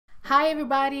Hi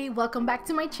everybody, welcome back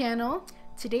to my channel.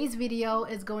 Today's video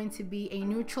is going to be a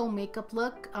neutral makeup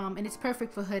look and it's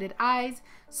perfect for hooded eyes.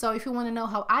 So if you want to know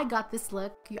how I got this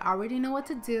look, you already know what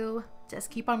to do. Just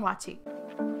keep on watching.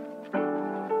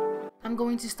 I'm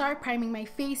going to start priming my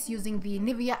face using the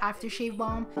Nivea aftershave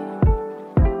balm.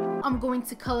 I'm going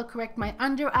to color correct my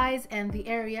under eyes and the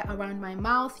area around my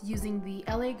mouth using the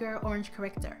LA Girl Orange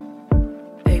Corrector.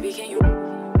 Baby, can you...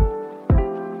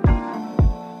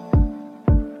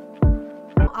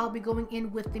 I'll be going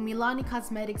in with the Milani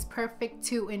Cosmetics Perfect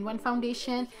 2-in-1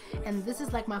 foundation, and this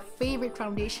is like my favorite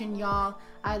foundation, y'all.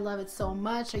 I love it so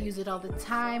much. I use it all the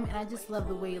time and I just love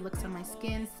the way it looks on my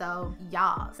skin. So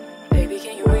y'all, baby,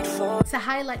 can you wait for... To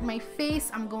highlight my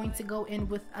face, I'm going to go in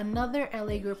with another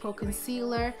LA Girl Pro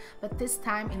concealer, but this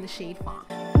time in the shade Fawn.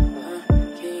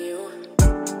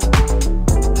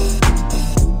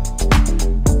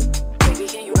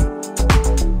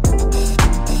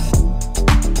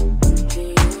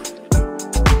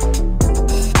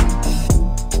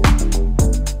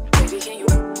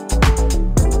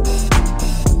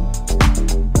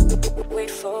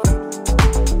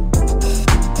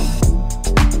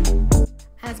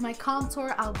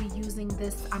 Contour, I'll be using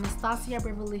this Anastasia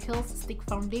Beverly Hills stick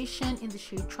foundation in the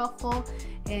shade Truffle,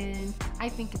 and I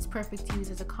think it's perfect to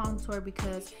use as a contour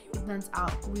because it blends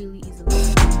out really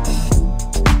easily.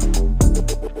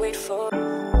 Wait for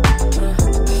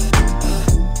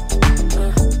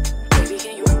baby,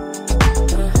 can you...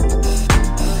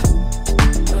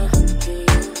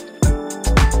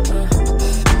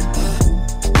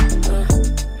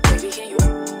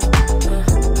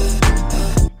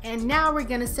 And now we're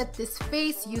gonna set this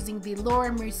face using the Laura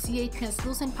Mercier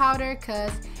translucent powder,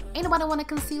 cause ain't nobody wanna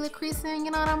conceal a creasing,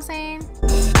 you know what I'm saying?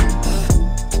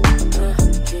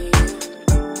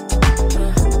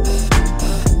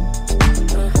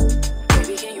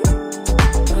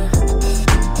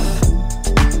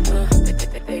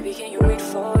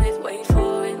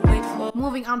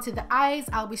 Moving on to the eyes,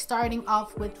 I'll be starting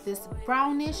off with this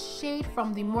brownish shade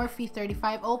from the Morphe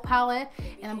 35O palette,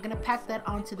 and I'm gonna pack that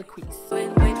onto the crease.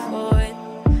 Wait for it.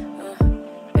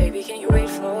 Baby, can you wait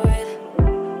for it?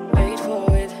 Wait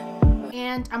for it.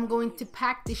 And I'm going to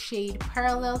pack the shade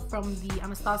Parallel from the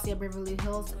Anastasia Beverly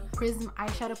Hills PRISM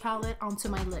eyeshadow palette onto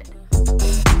my lid.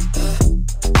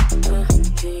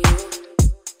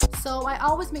 So I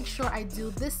always make sure I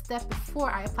do this step before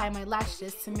I apply my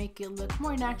lashes to make it look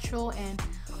more natural and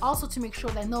also to make sure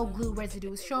that no glue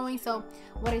residue is showing. So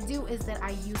what I do is that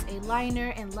I use a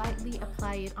liner and lightly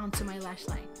apply it onto my lash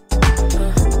line.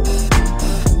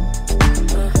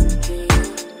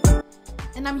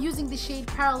 And I'm using the shade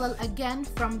Parallel again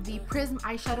from the PRISM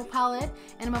eyeshadow palette,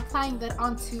 and I'm applying that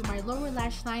onto my lower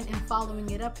lash line and following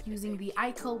it up using the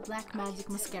Eyeko Black Magic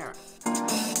Mascara.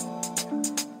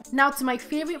 Now to my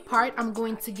favorite part, I'm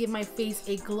going to give my face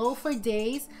a glow for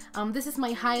days. This is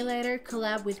my highlighter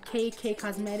collab with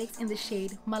KaykCosmetics in the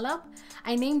shade Malab.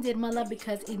 I named it Malab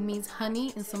because it means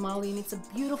honey in Somali, and it's a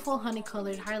beautiful honey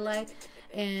colored highlight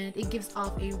and it gives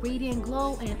off a radiant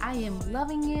glow and I am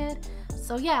loving it.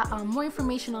 So yeah, more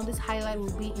information on this highlight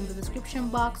will be in the description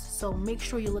box, so make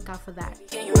sure you look out for that.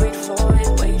 Can you wait for it,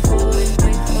 wait for it,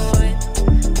 wait for it?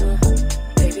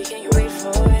 Baby, can you wait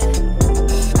for it?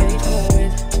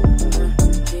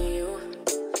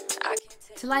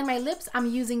 To line my lips, I'm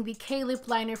using the K lip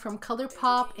liner from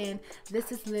Colourpop, and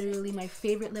this is literally my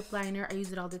favorite lip liner. I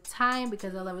use it all the time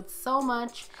because I love it so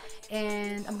much.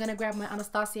 And I'm gonna grab my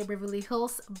Anastasia Beverly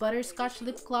Hills Butterscotch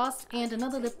lip gloss and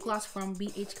another lip gloss from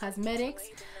BH Cosmetics.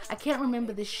 I can't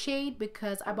remember the shade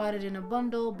because I bought it in a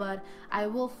bundle, but I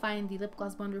will find the lip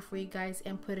gloss bundle for you guys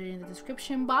and put it in the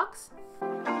description box.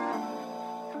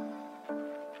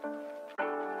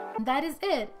 That is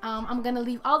it. I'm gonna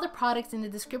leave all the products in the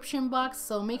description box,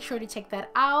 so make sure to check that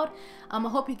out. I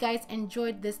hope you guys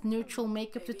enjoyed this neutral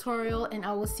makeup tutorial, and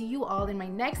I will see you all in my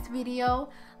next video.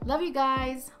 Love you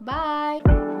guys. Bye.